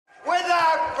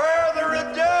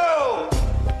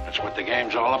what the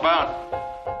game's all about.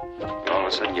 All of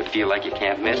a sudden you feel like you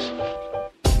can't miss. I'm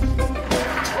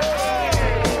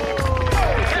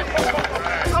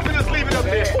gonna just leave it up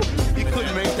there. You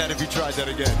couldn't make that if you tried that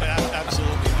again.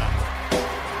 Absolutely not.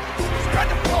 Spread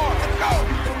the floor. Let's go.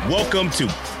 Welcome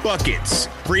to Buckets,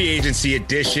 free agency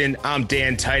edition. I'm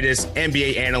Dan Titus,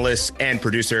 NBA analyst and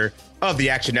producer of the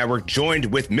Action Network, joined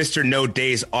with Mr. No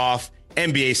Days Off,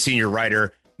 NBA senior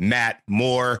writer Matt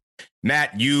Moore.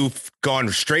 Matt, you've gone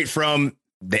straight from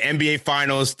the NBA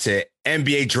Finals to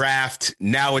NBA Draft.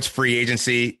 Now it's free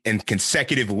agency in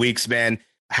consecutive weeks, man.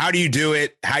 How do you do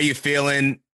it? How you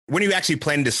feeling? When are you actually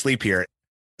planning to sleep here?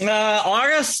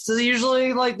 August is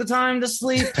usually like the time to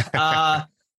sleep.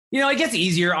 It gets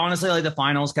easier. Honestly, like the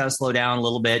finals kind of slow down a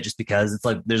little bit just because it's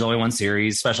like there's only one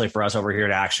series, especially for us over here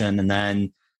at Action. And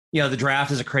then, the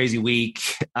draft is a crazy week.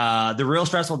 The real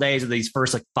stressful days are these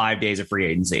first 5 days of free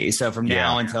agency. So from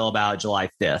now until about July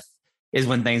 5th is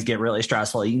when things get really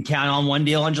stressful. You can count on one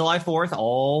deal on July 4th.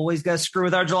 Always got to screw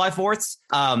with our July 4ths.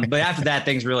 But after that,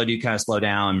 things really do kind of slow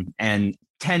down and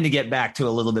tend to get back to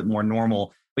a little bit more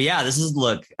normal. But yeah, this is,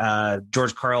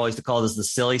 George Karl used to call this the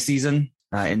silly season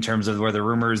in terms of where the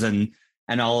rumors and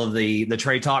all of the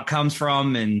trade talk comes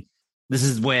from. And this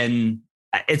is when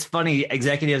it's funny,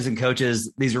 executives and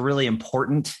coaches, these are really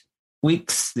important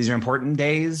weeks. These are important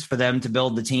days for them to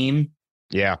build the team.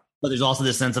 Yeah. But there's also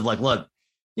this sense of look,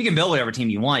 you can build whatever team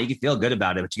you want. You can feel good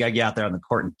about it, but you got to get out there on the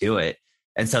court and do it.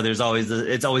 And so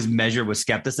it's always measured with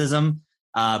skepticism.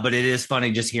 But it is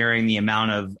funny just hearing the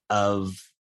amount of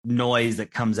noise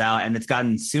that comes out, and it's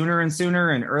gotten sooner and sooner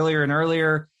and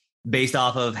earlier based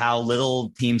off of how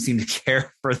little teams seem to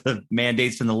care for the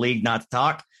mandates from the league not to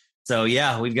talk. So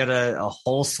yeah, we've got a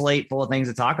whole slate full of things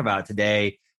to talk about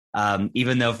today.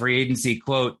 Even though free agency,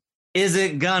 quote,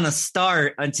 isn't gonna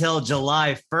start until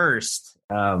July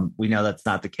 1st. We know that's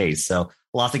not the case. So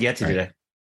a lot to get to today.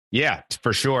 Yeah,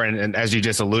 for sure. And as you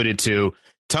just alluded to,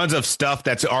 tons of stuff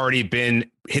that's already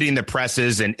been hitting the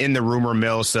presses and in the rumor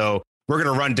mill. So we're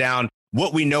going to run down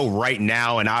what we know right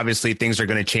now. And obviously things are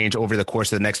going to change over the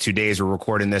course of the next 2 days. We're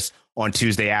recording this on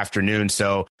Tuesday afternoon.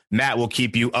 So Matt will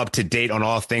keep you up to date on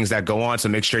all things that go on. So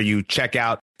make sure you check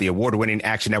out the award-winning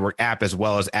Action Network app as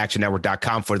well as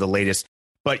actionnetwork.com for the latest.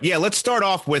 But yeah, let's start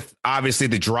off with obviously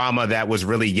the drama that was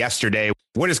really yesterday.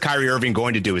 What is Kyrie Irving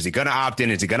going to do? Is he going to opt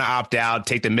in? Is he going to opt out,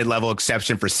 take the mid-level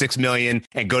exception for $6 million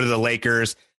and go to the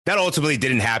Lakers? That ultimately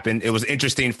didn't happen. It was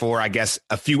interesting for, I guess,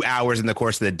 a few hours in the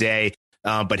course of the day.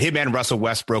 But him and Russell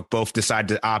Westbrook both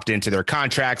decided to opt into their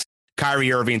contracts.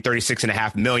 Kyrie Irving,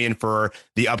 $36.5 million for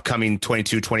the upcoming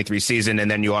 22-23 season.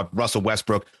 And then you have Russell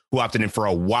Westbrook, who opted in for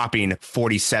a whopping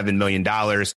 $47 million.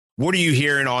 What are you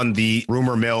hearing on the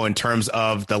rumor mill in terms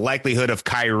of the likelihood of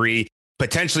Kyrie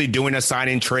potentially doing a sign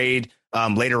and trade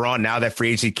later on, now that free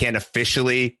agency can't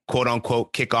officially, quote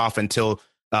unquote, kick off until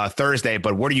Thursday?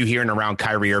 But what are you hearing around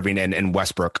Kyrie Irving and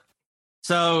Westbrook?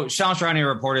 So Shams Charania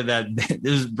reported that it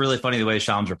was really funny the way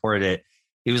Shams reported it.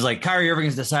 He was like, Kyrie Irving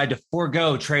has decided to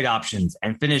forego trade options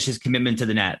and finish his commitment to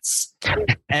the Nets.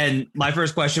 And my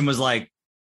first question was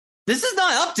this is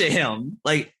not up to him.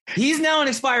 He's now an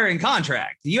expiring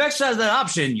contract. You exercise that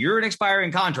option, you're an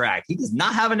expiring contract. He does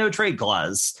not have a no trade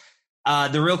clause.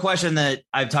 The real question that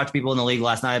I've talked to people in the league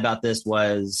last night about this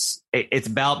was it's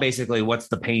about basically what's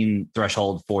the pain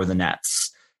threshold for the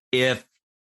Nets. If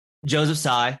Joseph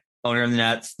Tsai, owner of the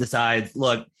Nets, decides,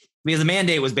 look, because the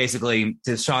mandate was basically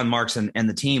to Sean Marks and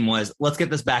the team was, let's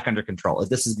get this back under control. If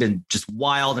this has been just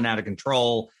wild and out of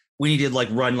control, we need to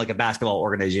run a basketball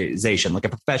organization, a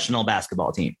professional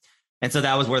basketball team. And so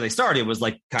that was where they started, was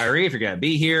Kyrie, if you're going to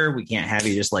be here, we can't have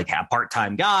you just have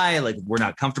part-time guy. We're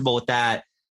not comfortable with that.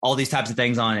 All these types of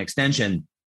things on an extension.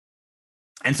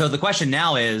 And so the question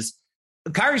now is,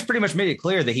 Kyrie's pretty much made it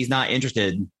clear that he's not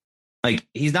interested.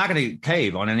 He's not going to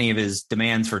cave on any of his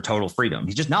demands for total freedom.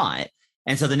 He's just not.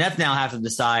 And so the Nets now have to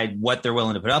decide what they're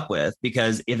willing to put up with,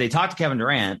 because if they talk to Kevin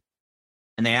Durant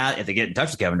and if they get in touch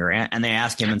with Kevin Durant and they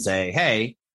ask him and say,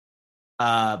 hey,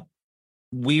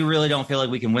 we really don't feel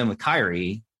like we can win with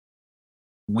Kyrie.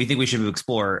 We think we should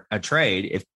explore a trade.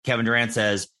 If Kevin Durant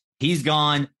says he's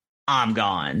gone, I'm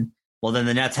gone. Well, then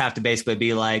the Nets have to basically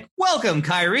be welcome,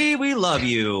 Kyrie. We love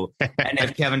you. And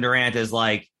if Kevin Durant is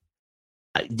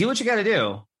do what you got to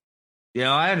do.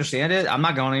 I understand it. I'm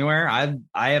not going anywhere.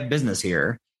 I have business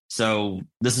here. So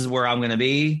this is where I'm going to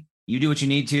be. You do what you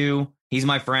need to. He's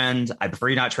my friend. I prefer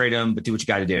you not trade him, but do what you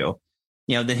got to do.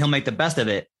 Then he'll make the best of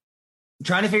it.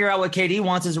 Trying to figure out what KD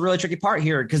wants is a really tricky part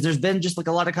here, because there's been just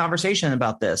a lot of conversation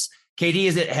about this.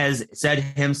 KD has said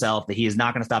himself that he is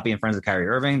not going to stop being friends with Kyrie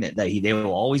Irving, that they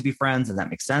will always be friends. And that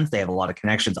makes sense. They have a lot of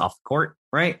connections off the court,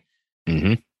 right?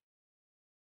 Mm-hmm.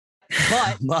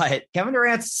 But Kevin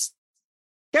Durant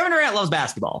loves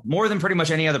basketball more than pretty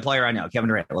much any other player I know. Kevin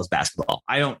Durant loves basketball.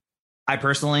 I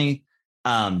personally,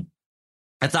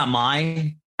 that's not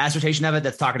my assertion of it.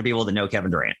 That's talking to people that know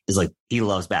Kevin Durant is like, he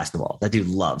loves basketball. That dude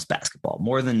loves basketball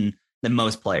more than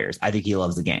most players. I think he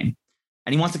loves the game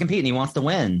and he wants to compete and he wants to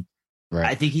win. Right.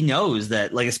 I think he knows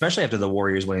that, like, especially after the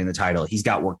Warriors winning the title, he's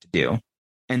got work to do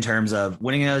in terms of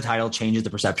winning another title changes the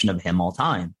perception of him all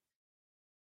time.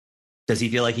 Does he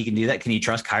feel like he can do that? Can he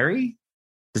trust Kyrie?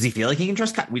 Does he feel like he can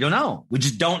trust Kyrie? We don't know. We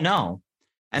just don't know.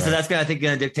 And so that's going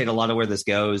to dictate a lot of where this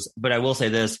goes. But I will say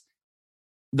this,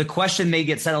 the question may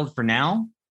get settled for now,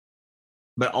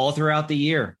 but all throughout the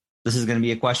year, this is going to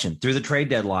be a question. Through the trade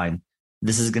deadline,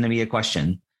 this is going to be a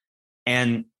question.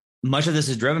 And much of this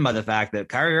is driven by the fact that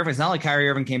Kyrie Irving, it's not like Kyrie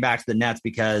Irving came back to the Nets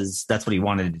because that's what he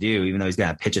wanted to do, even though he's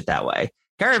going to pitch it that way.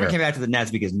 Kyrie Irving came back to the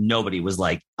Nets because nobody was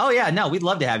like, oh, yeah, no, we'd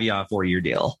love to have you on a 4-year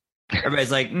deal.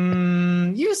 Everybody's like,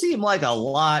 you seem like a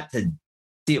lot to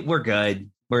do. We're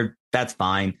good. That's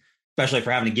fine, especially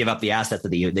for having to give up the assets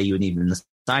that you would need in the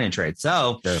sign and trade.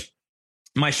 So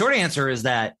my short answer is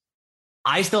that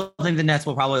I still think the Nets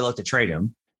will probably look to trade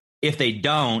him. If they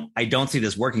don't, I don't see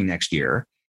this working next year.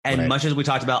 And much as we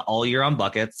talked about all year on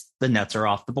buckets, the Nets are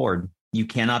off the board. You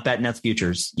cannot bet Nets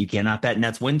futures. You cannot bet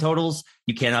Nets win totals.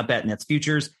 You cannot bet Nets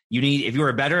futures. You need, if you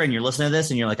are better and you're listening to this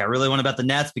and you're like, I really want to bet the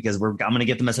Nets because I'm going to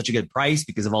get them at such a good price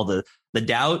because of all the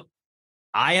doubt.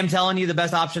 I am telling you the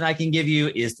best option I can give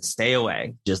you is to stay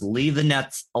away. Just leave the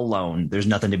Nets alone. There's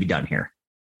nothing to be done here.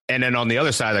 And then on the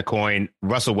other side of the coin,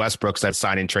 Russell Westbrook's that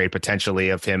sign and trade potentially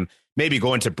of him maybe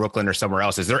going to Brooklyn or somewhere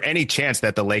else. Is there any chance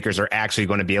that the Lakers are actually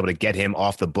going to be able to get him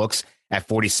off the books at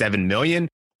 $47 million?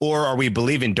 Or are we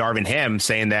believing Darvin Ham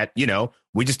saying that,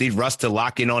 we just need Russ to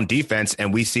lock in on defense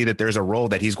and we see that there's a role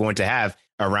that he's going to have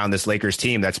around this Lakers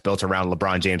team that's built around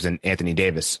LeBron James and Anthony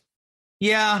Davis?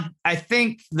 Yeah, I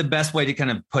think the best way to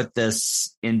kind of put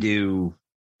this into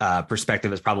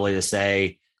perspective is probably to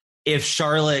say if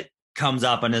Charlotte comes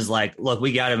up and is like, look,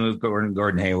 we got to move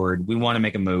Gordon Hayward. We want to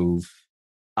make a move.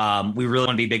 We really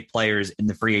want to be big players in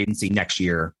the free agency next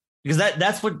year. Because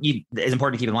that's what is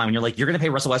important to keep in mind when you're like, you're going to pay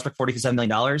Russell Westbrook $47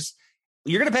 million.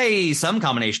 You're going to pay some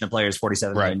combination of players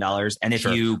 $47 million. And if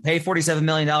you pay $47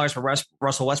 million for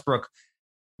Russell Westbrook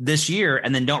this year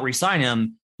and then don't re-sign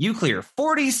him, you clear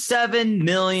 $47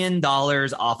 million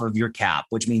off of your cap,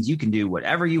 which means you can do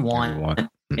whatever you want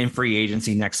in free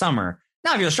agency next summer.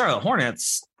 Now, if you're the Charlotte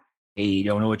Hornets, you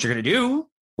don't know what you're going to do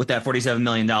with that $47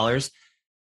 million.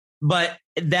 But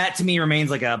that to me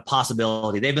remains like a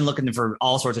possibility. They've been looking for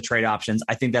all sorts of trade options.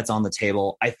 I think that's on the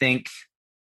table. I think.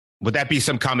 Would that be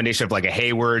some combination of like a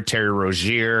Hayward, Terry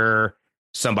Rozier,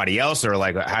 somebody else? Or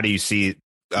like, how do you see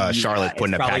Charlotte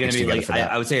putting a package together for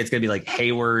that? I would say it's going to be like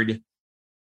Hayward,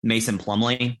 Mason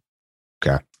Plumlee.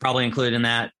 Okay. Probably included in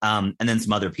that. And then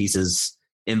some other pieces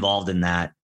involved in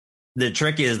that. The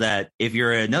trick is that if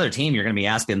you're another team, you're going to be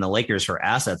asking the Lakers for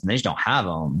assets and they just don't have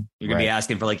them. You're going to be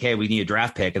asking for like, hey, we need a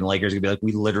draft pick. And the Lakers are going to be like,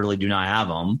 we literally do not have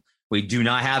them. We do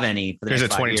not have any. For the There's a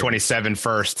 2027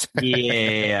 first.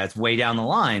 Yeah, it's way down the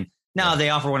line. Now, if they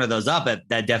offer one of those up, that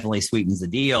definitely sweetens the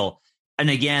deal. And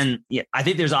again, I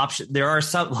think there's option. There are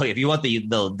some, like if you want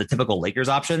the typical Lakers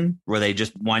option where they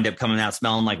just wind up coming out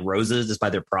smelling like roses just by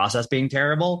their process being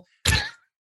terrible.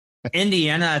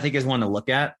 Indiana, I think, is one to look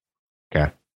at.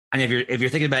 Okay. And if you're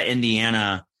thinking about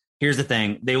Indiana, here's the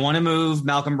thing. They want to move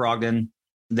Malcolm Brogdon.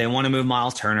 They want to move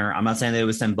Miles Turner. I'm not saying they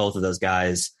would send both of those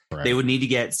guys. Right. They would need to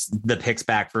get the picks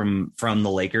back from the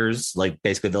Lakers. Like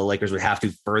basically the Lakers would have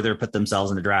to further put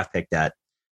themselves into draft pick debt.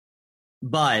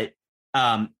 But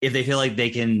if they feel like they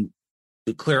can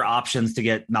clear options to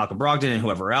get Malcolm Brogdon and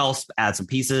whoever else, add some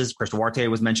pieces. Chris Duarte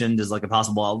was mentioned as like a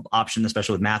possible option,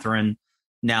 especially with Mathurin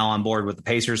now on board with the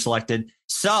Pacers selected.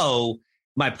 So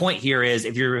my point here is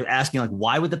if you're asking like,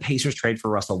 why would the Pacers trade for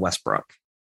Russell Westbrook?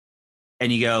 And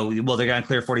you go, well, they're going to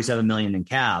clear $47 million in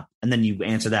cap. And then you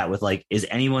answer that with like, is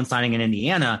anyone signing in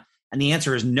Indiana? And the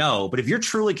answer is no. But if you're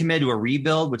truly committed to a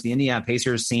rebuild, which the Indiana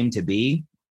Pacers seem to be,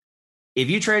 if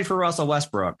you trade for Russell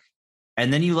Westbrook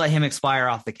and then you let him expire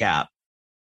off the cap,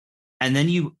 and then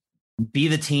you be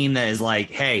the team that is like,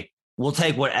 hey, we'll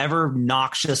take whatever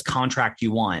noxious contract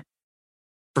you want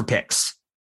for picks.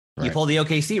 Right. You pull the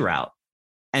OKC route.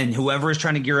 And whoever is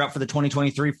trying to gear up for the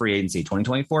 2023 free agency,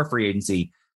 2024 free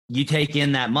agency, you take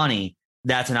in that money.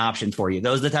 That's an option for you.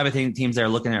 Those are the type of teams that are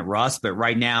looking at Russ. But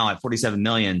right now at $47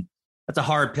 million, that's a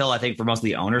hard pill, I think, for most of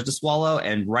the owners to swallow.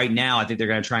 And right now, I think they're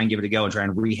going to try and give it a go and try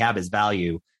and rehab his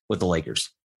value with the Lakers.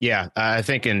 Yeah, I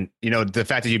think, and the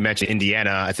fact that you mentioned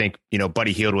Indiana, I think,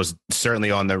 Buddy Hield was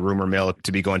certainly on the rumor mill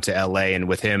to be going to LA, and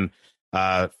with him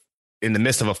in the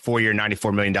midst of a 4-year,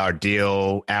 $94 million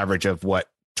deal, average of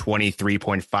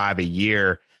 23.5 a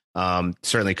year.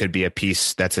 Certainly could be a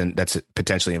piece that's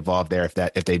potentially involved there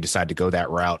if they decide to go that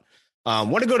route.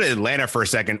 Want to go to Atlanta for a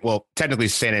second. Well, technically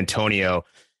San Antonio.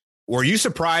 Were you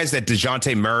surprised that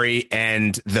DeJounte Murray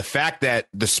and the fact that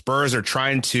the Spurs are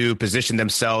trying to position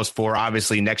themselves for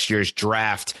obviously next year's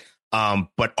draft,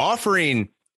 but offering,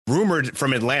 rumored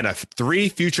from Atlanta, 3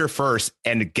 future firsts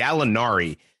and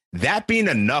Gallinari, that being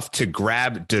enough to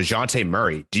grab DeJounte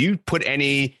Murray? Do you put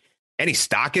any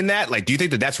stock in that? Like, do you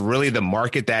think that that's really the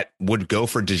market that would go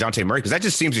for DeJounte Murray? Because that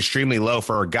just seems extremely low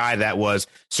for a guy that was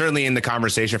certainly in the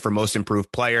conversation for most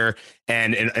improved player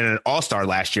and an all-star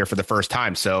last year for the first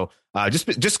time. So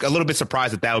just a little bit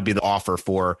surprised that would be the offer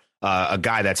for a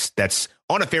guy that's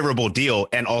on a favorable deal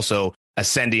and also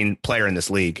ascending player in this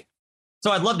league.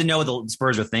 So I'd love to know what the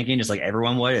Spurs are thinking, just like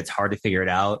everyone would. It's hard to figure it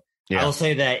out. Yeah. I will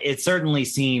say that it certainly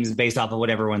seems, based off of what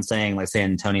everyone's saying, like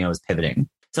San Antonio is pivoting.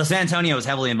 So San Antonio was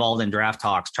heavily involved in draft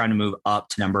talks, trying to move up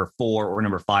to number 4 or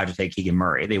number 5 to take Keegan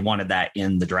Murray. They wanted that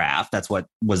in the draft. That's what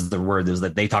was the word, was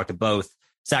that they talked to both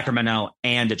Sacramento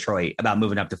and Detroit about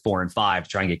moving up to 4 and 5 to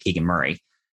try and get Keegan Murray.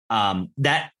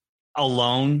 That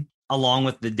alone, along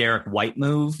with the Derek White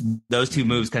move, those two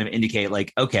moves kind of indicate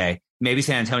like, okay, maybe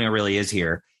San Antonio really is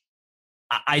here.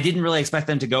 I didn't really expect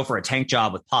them to go for a tank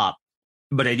job with Pop,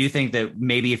 but I do think that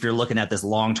maybe if you're looking at this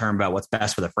long term about what's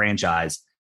best for the franchise,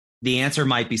 the answer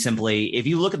might be simply, if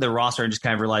you look at the roster and just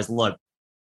kind of realize, look,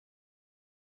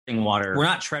 water, we're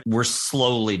not we're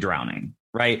slowly drowning,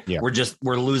 right? Yeah.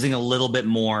 We're losing a little bit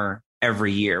more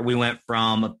every year. We went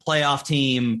from a playoff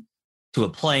team to a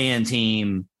play-in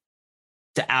team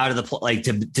to out of the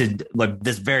to like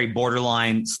this very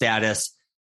borderline status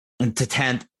and to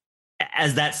 10th.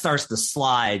 As that starts to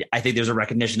slide, I think there's a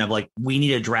recognition of like, we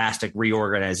need a drastic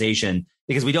reorganization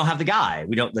because we don't have the guy.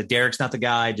 We don't, like Derek's not the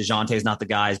guy. DeJounte's not the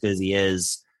guy as good as he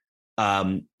is.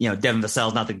 Devin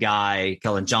Vassell's not the guy.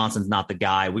 Kellen Johnson's not the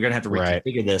guy. We're going to have to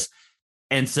reconfigure this.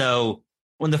 And so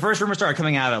when the first rumors started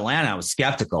coming out of Atlanta, I was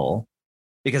skeptical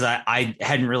because I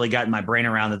hadn't really gotten my brain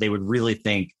around that they would really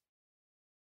think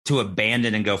to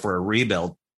abandon and go for a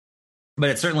rebuild.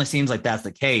 But it certainly seems like that's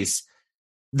the case.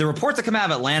 The reports that come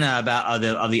out of Atlanta about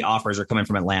of the offers are coming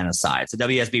from Atlanta's side. So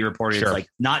WSB reported It's like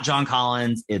not John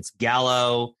Collins, it's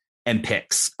Gallo and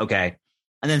picks. Okay.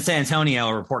 And then San Antonio,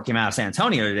 a report came out of San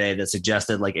Antonio today that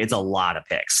suggested like it's a lot of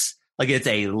picks. Like it's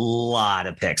a lot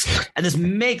of picks. And this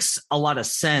makes a lot of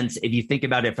sense if you think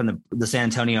about it from the San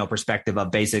Antonio perspective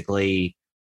of basically,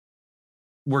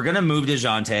 we're going to move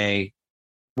DeJounte.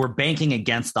 We're banking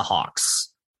against the Hawks.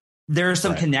 There are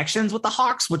some connections with the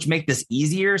Hawks, which make this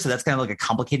easier. So that's kind of like a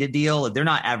complicated deal. They're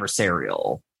not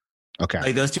adversarial. Okay.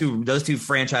 Like those two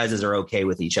franchises are okay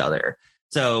with each other.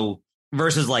 So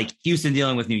versus like Houston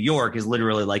dealing with New York is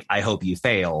literally like, I hope you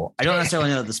fail. I don't necessarily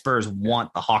know that the Spurs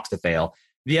want the Hawks to fail.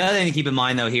 The other thing to keep in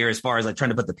mind though here, as far as like trying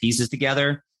to put the pieces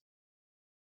together,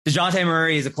 DeJounte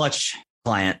Murray is a clutch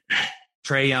client.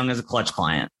 Trae Young is a clutch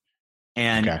client.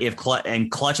 And if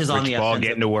Clutch is on the offensive,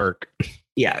 getting to work.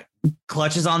 Yeah.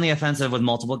 Clutch is on the offensive with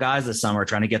multiple guys this summer,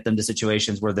 trying to get them to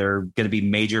situations where they're going to be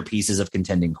major pieces of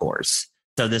contending cores.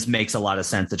 So this makes a lot of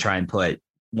sense to try and put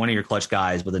one of your clutch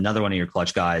guys with another one of your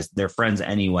clutch guys. They're friends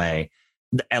anyway.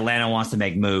 Atlanta wants to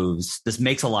make moves. This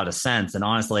makes a lot of sense. And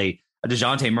honestly, a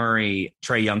DeJounte Murray,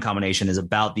 Trae Young combination is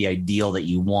about the ideal that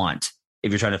you want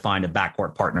if you're trying to find a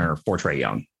backcourt partner for Trae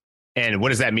Young. And what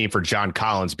does that mean for John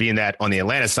Collins? Being that on the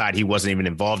Atlanta side, he wasn't even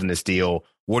involved in this deal.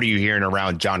 What are you hearing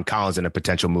around John Collins and a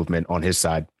potential movement on his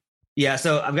side? Yeah,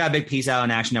 so I've got a big piece out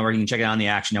on Action Network. You can check it out on the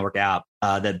Action Network app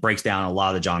that breaks down a lot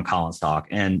of the John Collins talk.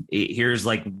 And here's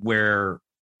like where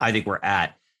I think we're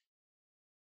at.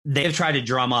 They've tried to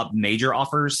drum up major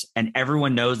offers, and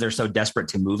everyone knows they're so desperate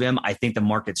to move him. I think the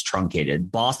market's truncated.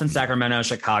 Boston, Sacramento,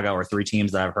 Chicago are 3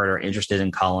 teams that I've heard are interested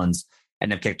in Collins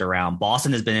and have kicked around.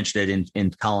 Boston has been interested in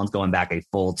Collins going back a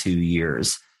full 2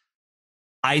 years.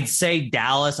 I'd say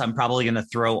Dallas, I'm probably going to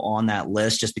throw on that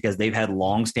list just because they've had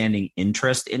longstanding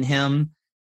interest in him.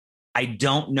 I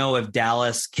don't know if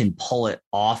Dallas can pull it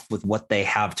off with what they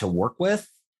have to work with.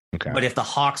 Okay. But if the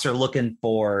Hawks are looking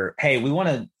for, hey, we're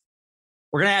going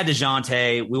to add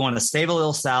DeJounte, we want to save a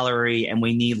little salary, and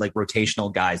we need like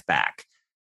rotational guys back.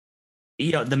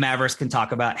 The Mavericks can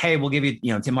talk about, hey, we'll give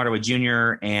you, Tim Hardaway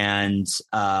Jr. and,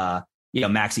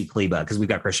 Maxi Kleba because we've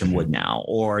got Christian Wood now,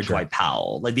 or Dwight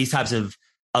Powell, like these types of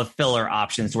filler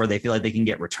options where they feel like they can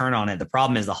get return on it. The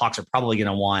problem is the Hawks are probably going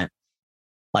to want,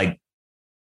 like,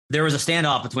 there was a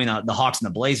standoff between the Hawks and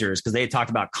the Blazers because they had talked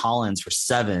about Collins for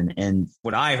 7. And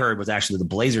what I heard was actually the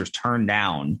Blazers turned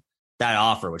down that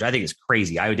offer, which I think is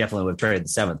crazy. I would definitely have traded the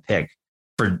 7th pick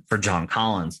for John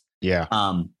Collins. Yeah.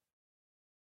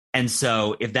 And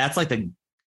so if that's like the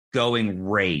going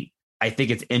rate, I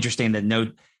think it's interesting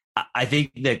that I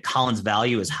think that Collins'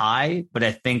 value is high, but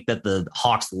I think that the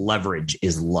Hawks' leverage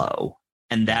is low.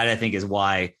 And that I think is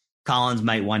why Collins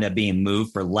might wind up being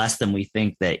moved for less than we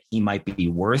think that he might be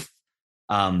worth.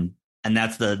 And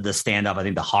that's the standoff I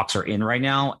think the Hawks are in right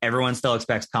now. Everyone still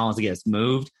expects Collins to get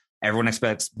moved. Everyone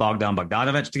expects Bogdan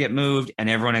Bogdanovic to get moved, and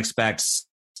everyone expects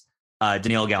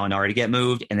Danilo Gallinari to get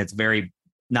moved. And it's very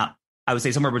not, I would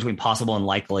say somewhere between possible and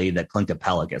likely that Clint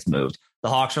Capella gets moved. The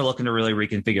Hawks are looking to really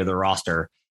reconfigure their roster.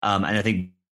 And I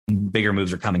think bigger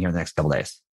moves are coming here in the next couple of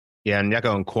days. Yeah, and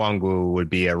Nyeko Nkwangwu would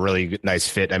be a really nice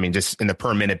fit. I mean, just in the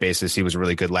per minute basis, he was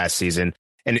really good last season.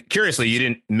 And curiously, you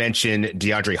didn't mention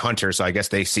DeAndre Hunter, so I guess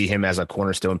they see him as a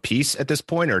cornerstone piece at this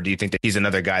point, or do you think that he's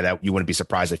another guy that you wouldn't be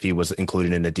surprised if he was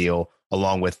included in the deal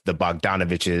along with the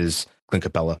Bogdanoviches, Clint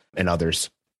Capella, and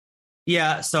others?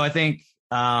 Yeah, so I think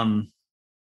that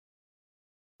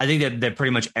pretty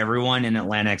much everyone in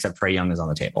Atlanta except Trae Young is on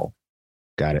the table.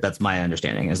 Got it. That's my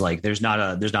understanding. Is like there's not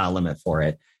a limit for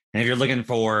it. And if you're looking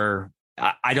for,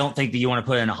 I don't think that you want to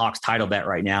put in a Hawks title bet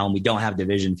right now, and we don't have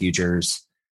division futures.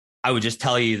 I would just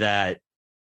tell you that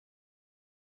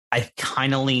I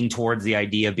kind of lean towards the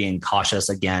idea of being cautious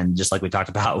again, just like we talked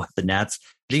about with the Nets.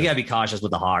 Sure. You got to be cautious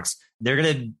with the Hawks. They're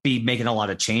going to be making a lot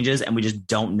of changes, and we just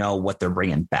don't know what they're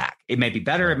bringing back. It may be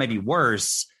better, it may be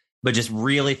worse, but just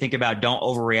really think about, don't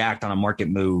overreact on a market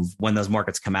move when those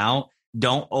markets come out.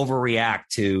 Don't overreact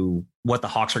to what the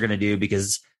Hawks are going to do,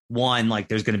 because one, like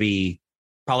there's going to be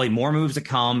probably more moves to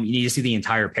come. You need to see the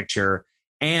entire picture.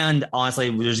 And honestly,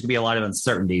 there's going to be a lot of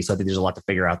uncertainty. So I think there's a lot to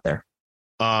figure out there.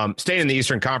 Staying in the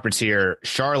Eastern Conference here,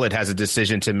 Charlotte has a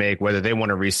decision to make whether they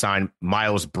want to re-sign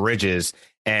Miles Bridges.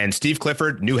 And Steve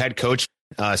Clifford, new head coach,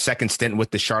 second stint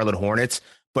with the Charlotte Hornets.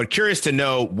 But curious to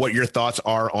know what your thoughts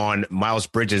are on Miles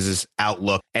Bridges'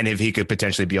 outlook and if he could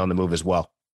potentially be on the move as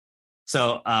well.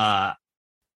 So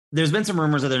there's been some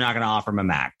rumors that they're not going to offer him a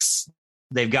max.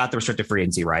 They've got the restricted free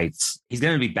agency rights. He's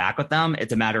going to be back with them.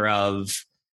 It's a matter of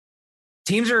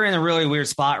teams are in a really weird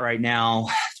spot right now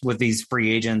with these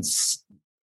free agents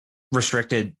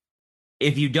restricted.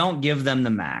 If you don't give them the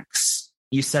max,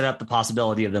 you set up the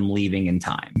possibility of them leaving in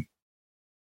time.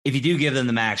 If you do give them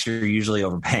the max, you're usually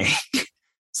overpaying.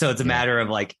 So it's a matter of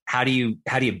like, how do you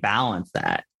balance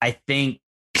that? I think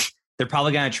they're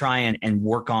probably going to try and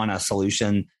work on a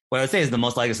solution. What I would say is the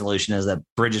most likely solution is that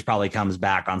Bridges probably comes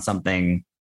back on something.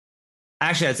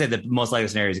 Actually, I'd say the most likely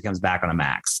scenario is he comes back on a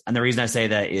max. And the reason I say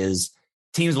that is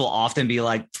teams will often be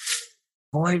like,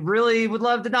 boy, I really would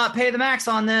love to not pay the max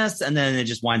on this. And then it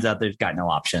just winds up they've got no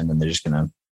option and they're just going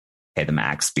to pay the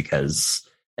max, because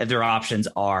if their options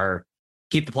are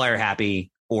keep the player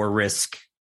happy or risk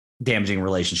damaging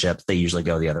relationships, they usually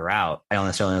go the other route. I don't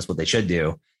necessarily know that's what they should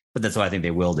do, but that's what I think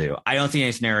they will do. I don't see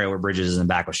any scenario where Bridges isn't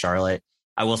back with Charlotte.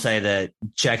 I will say that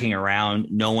checking around,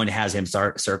 no one has him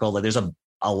circled. Like there's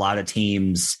a lot of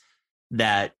teams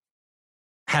that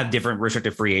have different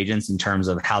restricted free agents in terms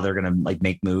of how they're going to like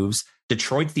make moves.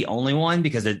 Detroit's the only one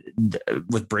because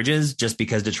with Bridges, just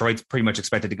because Detroit's pretty much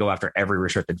expected to go after every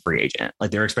restricted free agent.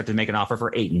 Like they're expected to make an offer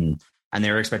for Ayton, and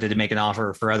they're expected to make an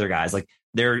offer for other guys. Like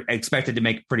they're expected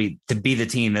to to be the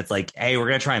team that's like, hey, we're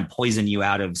going to try and poison you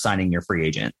out of signing your free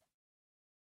agent.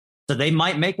 So they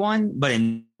might make one, but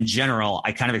in general,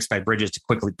 I kind of expect Bridges to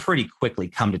pretty quickly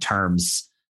come to terms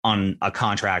on a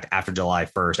contract after July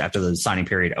 1st, after the signing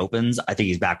period opens. I think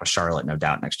he's back with Charlotte, no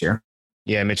doubt, next year.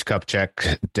 Yeah, Mitch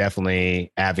Kupchak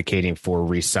definitely advocating for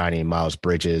re-signing Miles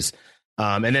Bridges.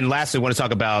 And then lastly, I want to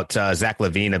talk about Zach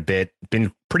LaVine a bit.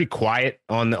 Been pretty quiet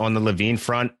on the LaVine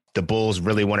front. The Bulls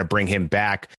really want to bring him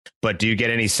back, but do you get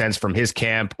any sense from his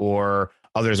camp or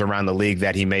others around the league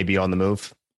that he may be on the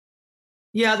move?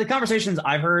 Yeah, the conversations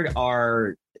I've heard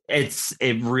are it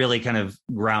really kind of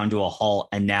ground to a halt,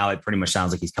 and now it pretty much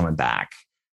sounds like he's coming back.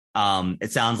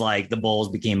 It sounds like the Bulls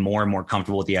became more and more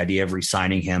comfortable with the idea of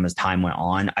re-signing him as time went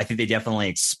on. I think they definitely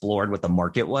explored what the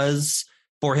market was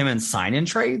for him in sign-in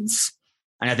trades.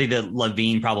 And I think that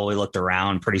LaVine probably looked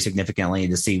around pretty significantly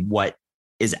to see what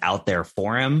is out there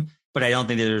for him. But I don't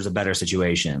think that there's a better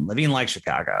situation. LaVine likes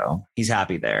Chicago. He's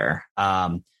happy there.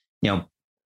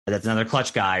 That's another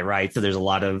clutch guy, right? So there's a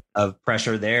lot of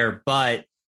pressure there. But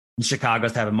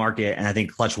Chicago's to have a market, and I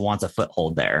think Clutch wants a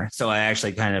foothold there. So I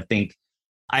actually kind of think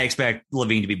I expect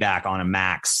LaVine to be back on a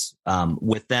max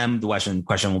with them. The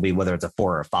question will be whether it's a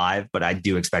 4 or a 5, but I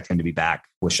do expect him to be back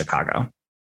with Chicago.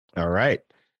 All right.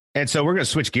 And so we're going to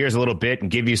switch gears a little bit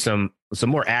and give you some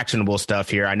more actionable stuff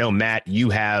here. I know, Matt, you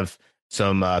have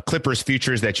some Clippers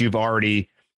futures that you've already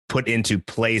put into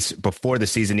place before the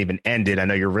season even ended. I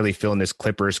know you're really feeling this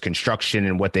Clippers construction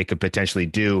and what they could potentially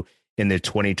do in the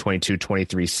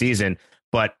 2022-23 season.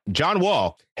 But John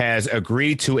Wall has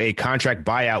agreed to a contract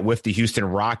buyout with the Houston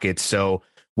Rockets. So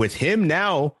with him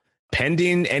now,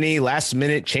 pending any last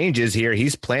minute changes here,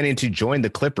 he's planning to join the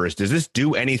Clippers. Does this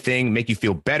do anything, make you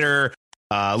feel better,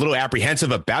 a little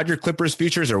apprehensive about your Clippers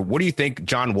futures? Or what do you think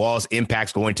John Wall's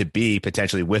impact's going to be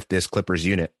potentially with this Clippers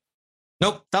unit?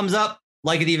 Nope. Thumbs up.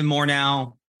 Like it even more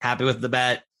now. Happy with the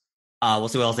bet. We'll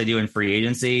see what else they do in free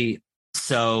agency.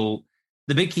 So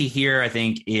the big key here, I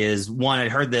think, is one,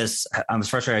 I'd heard this. I was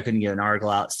frustrated I couldn't get an article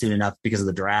out soon enough because of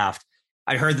the draft.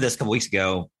 I'd heard this a couple weeks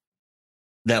ago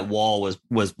that Wall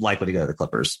was likely to go to the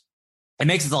Clippers. It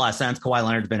makes a lot of sense. Kawhi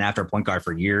Leonard's been after a point guard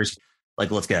for years. Like,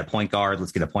 let's get a point guard.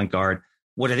 Let's get a point guard.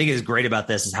 What I think is great about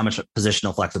this is how much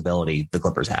positional flexibility the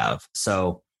Clippers have.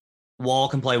 So Wall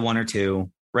can play 1 or 2.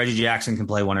 Reggie Jackson can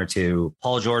play 1 or 2.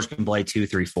 Paul George can play 2,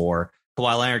 3, 4.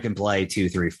 Kawhi Leonard can play 2,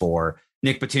 3, 4.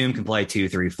 Nick Batum can play 2,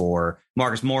 3, 4.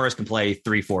 Marcus Morris can play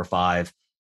 3, 4, 5.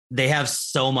 They have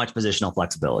so much positional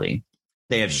flexibility.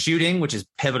 They have shooting, which is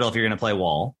pivotal if you're going to play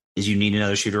Wall, is you need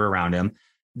another shooter around him.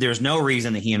 There's no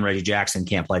reason that he and Reggie Jackson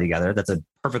can't play together. That's a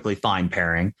perfectly fine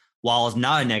pairing. Wall is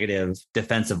not a negative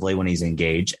defensively when he's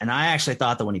engaged. And I actually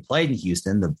thought that when he played in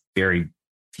Houston, the very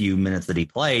few minutes that he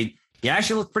played, he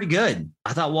actually looked pretty good.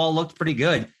 I thought Wall looked pretty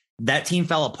good. That team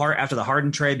fell apart after the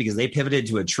Harden trade because they pivoted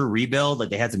to a true rebuild. Like,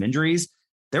 they had some injuries.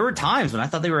 There were times when I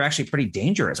thought they were actually pretty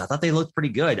dangerous. I thought they looked pretty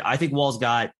good. I think Wall's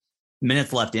got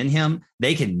minutes left in him.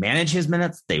 They can manage his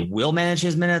minutes. They will manage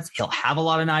his minutes. He'll have a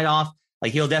lot of night off.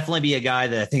 Like, he'll definitely be a guy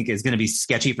that I think is going to be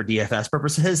sketchy for DFS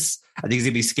purposes. I think he's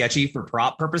going to be sketchy for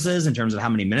prop purposes in terms of how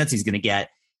many minutes he's going to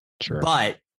get. Sure.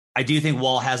 But I do think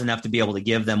Wall has enough to be able to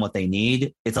give them what they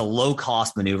need. It's a low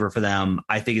cost maneuver for them.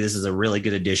 I think this is a really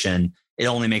good addition. It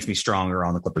only makes me stronger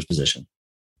on the Clippers position.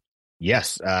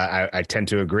 Yes, I tend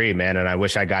to agree, man. And I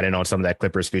wish I got in on some of that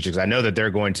Clippers future, because I know that they're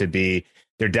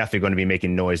definitely going to be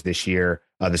making noise this year,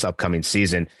 this upcoming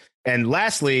season. And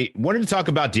lastly, wanted to talk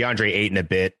about DeAndre Ayton a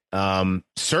bit.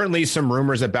 Certainly some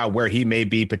rumors about where he may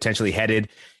be potentially headed.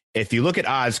 If you look at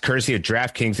odds, courtesy of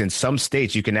DraftKings, in some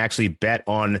states, you can actually bet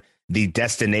on the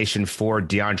destination for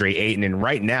DeAndre Ayton. And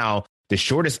right now, the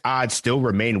shortest odds still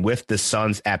remain with the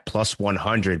Suns at plus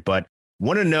 100. But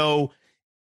want to know,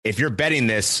 if you're betting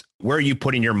this, where are you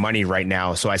putting your money right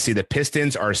now? So I see the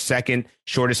Pistons are second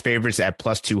shortest favorites at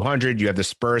plus 200. You have the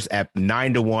Spurs at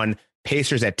 9-1,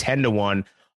 Pacers at 10-1,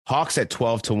 Hawks at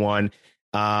 12-1,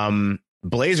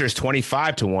 Blazers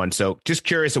 25-1. So just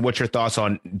curious of what your thoughts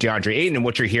on DeAndre Ayton and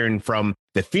what you're hearing from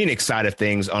the Phoenix side of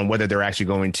things on whether they're actually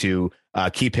going to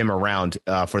keep him around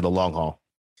for the long haul.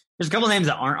 There's a couple of names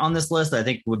that aren't on this list that I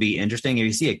think would be interesting. If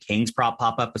you see a Kings prop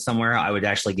pop up somewhere, I would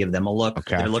actually give them a look.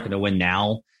 Okay. They're looking to win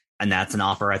now, and that's an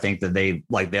offer. I think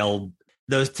that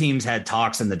those teams had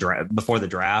talks in the draft before the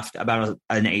draft about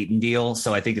an Ayton deal.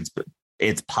 So I think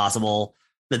it's possible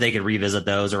that they could revisit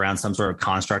those around some sort of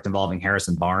construct involving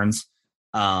Harrison Barnes.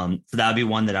 So that would be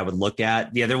one that I would look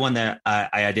at. The other one that I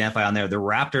identify on there, the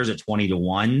Raptors at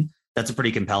 20-1. That's a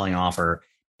pretty compelling offer.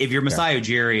 If you're Masai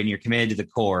Ujiri and you're committed to the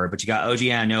core, but you got OG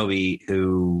Anunoby,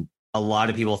 who a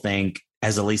lot of people think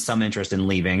has at least some interest in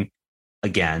leaving,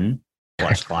 again,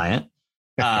 Clutch client.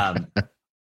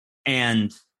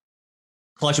 And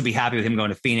Clutch would be happy with him going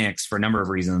to Phoenix for a number of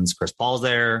reasons. Chris Paul's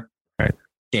there. Right.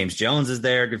 James Jones is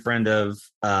there, good friend of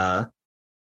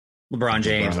LeBron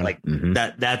James.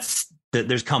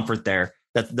 There's comfort there.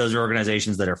 Those are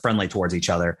organizations that are friendly towards each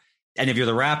other. And if you're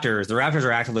the Raptors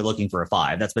are actively looking for a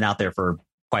 5. That's been out there for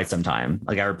quite some time.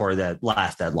 Like, I reported that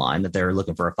last deadline that they're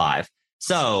looking for a 5.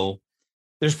 So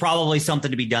there's probably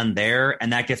something to be done there.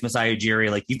 And that gets Masai Ujiri.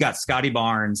 Like, you've got Scotty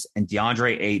Barnes and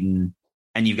DeAndre Ayton,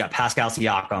 and you've got Pascal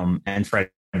Siakam and Fred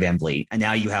VanVleet. And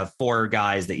now you have 4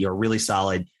 guys that you're really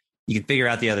solid. You can figure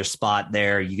out the other spot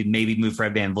there. You can maybe move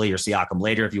Fred VanVleet or Siakam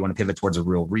later if you want to pivot towards a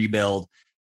real rebuild.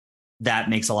 That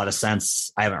makes a lot of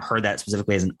sense. I haven't heard that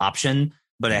specifically as an option,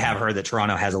 but I have heard that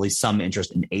Toronto has at least some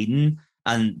interest in Ayton.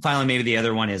 And finally, maybe the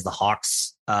other one is the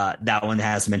Hawks. That one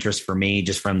has some interest for me,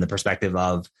 just from the perspective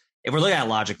of, if we're looking at it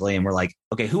logically and we're like,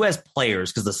 okay, who has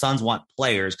players? Because the Suns want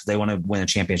players because they want to win a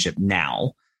championship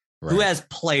now. Right. Who has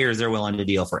players they're willing to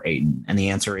deal for Ayton? And the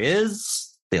answer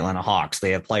is the Atlanta Hawks.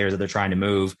 They have players that they're trying to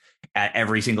move at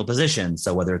every single position.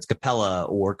 So whether it's Capella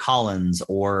or Collins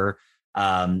or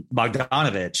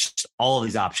Bogdanovich, all of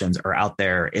these options are out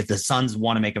there. If the Suns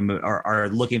want to make a move or are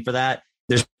looking for that,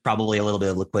 there's probably a little bit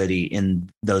of liquidity in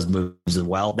those moves as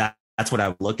well. That's what I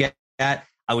would look at.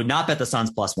 I would not bet the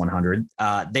Suns plus 100.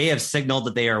 They have signaled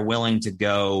that they are willing to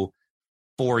go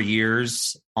 4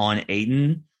 years on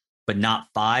Ayton, but not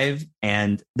 5.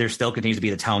 And there still continues to be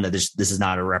the tone that this is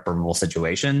not a reparable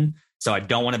situation. So I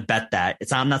don't want to bet that.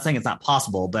 I'm not saying it's not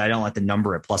possible, but I don't like the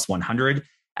number at plus 100.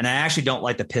 And I actually don't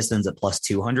like the Pistons at plus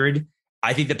 200.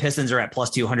 I think the Pistons are at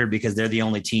plus 200 because they're the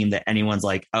only team that anyone's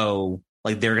like, oh,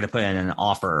 like they're going to put in an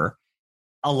offer.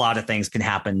 A lot of things can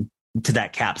happen to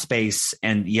that cap space,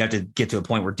 and you have to get to a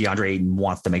point where DeAndre Ayton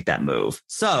wants to make that move.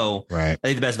 So I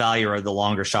think the best value are the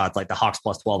longer shots, like the Hawks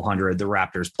plus 1,200, the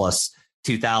Raptors plus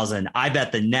 2,000. I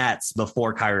bet the Nets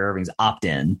before Kyrie Irving's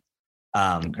opt-in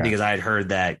because I had heard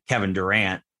that Kevin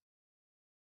Durant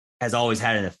has always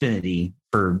had an affinity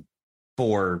for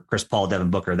Chris Paul,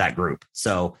 Devin Booker, that group.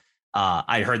 So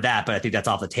I heard that, but I think that's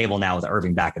off the table now with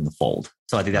Irving back in the fold.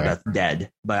 So I think that's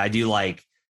dead. But I do like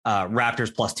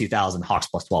Raptors plus 2,000, Hawks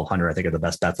plus 1,200. I think are the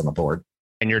best bets on the board.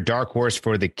 And your dark horse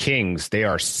for the Kings, they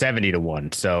are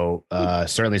 70-1. So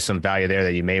certainly some value there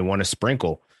that you may want to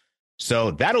sprinkle.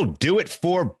 So that'll do it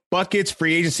for Buckets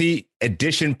Free Agency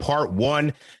Edition Part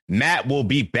 1. Matt will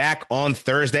be back on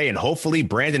Thursday, and hopefully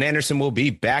Brandon Anderson will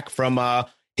be back from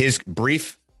his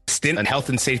brief stint on health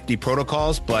and safety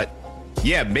protocols. But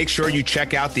yeah, make sure you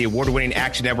check out the award-winning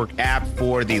Action Network app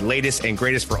for the latest and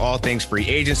greatest for all things free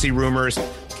agency rumors.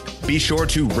 Be sure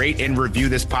to rate and review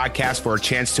this podcast for a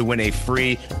chance to win a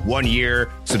free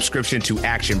 1-year subscription to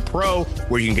Action Pro,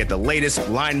 where you can get the latest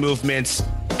line movements,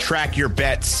 track your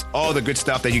bets, all the good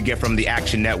stuff that you get from the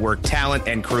Action Network talent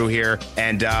and crew here.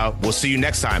 And we'll see you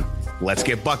next time. Let's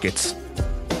get buckets.